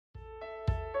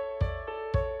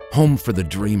Home for the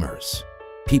dreamers,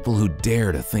 people who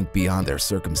dare to think beyond their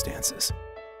circumstances.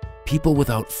 People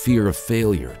without fear of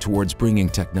failure towards bringing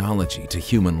technology to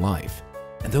human life,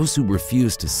 and those who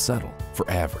refuse to settle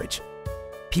for average.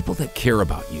 People that care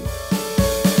about you.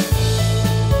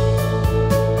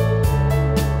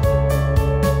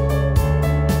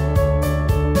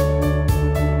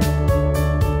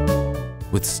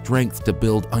 With strength to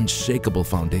build unshakable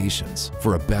foundations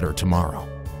for a better tomorrow.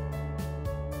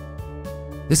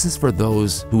 This is for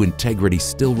those who integrity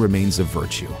still remains a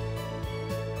virtue.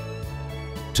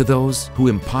 To those who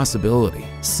impossibility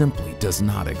simply does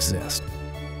not exist.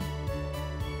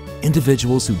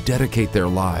 Individuals who dedicate their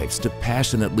lives to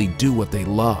passionately do what they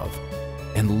love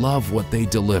and love what they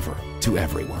deliver to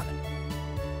everyone.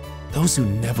 Those who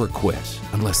never quit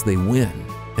unless they win,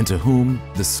 and to whom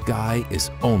the sky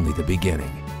is only the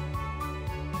beginning.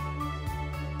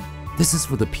 This is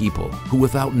for the people who,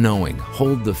 without knowing,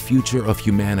 hold the future of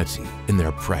humanity in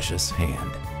their precious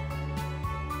hand.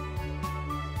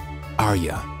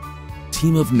 Arya,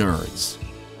 team of nerds,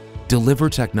 deliver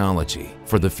technology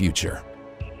for the future.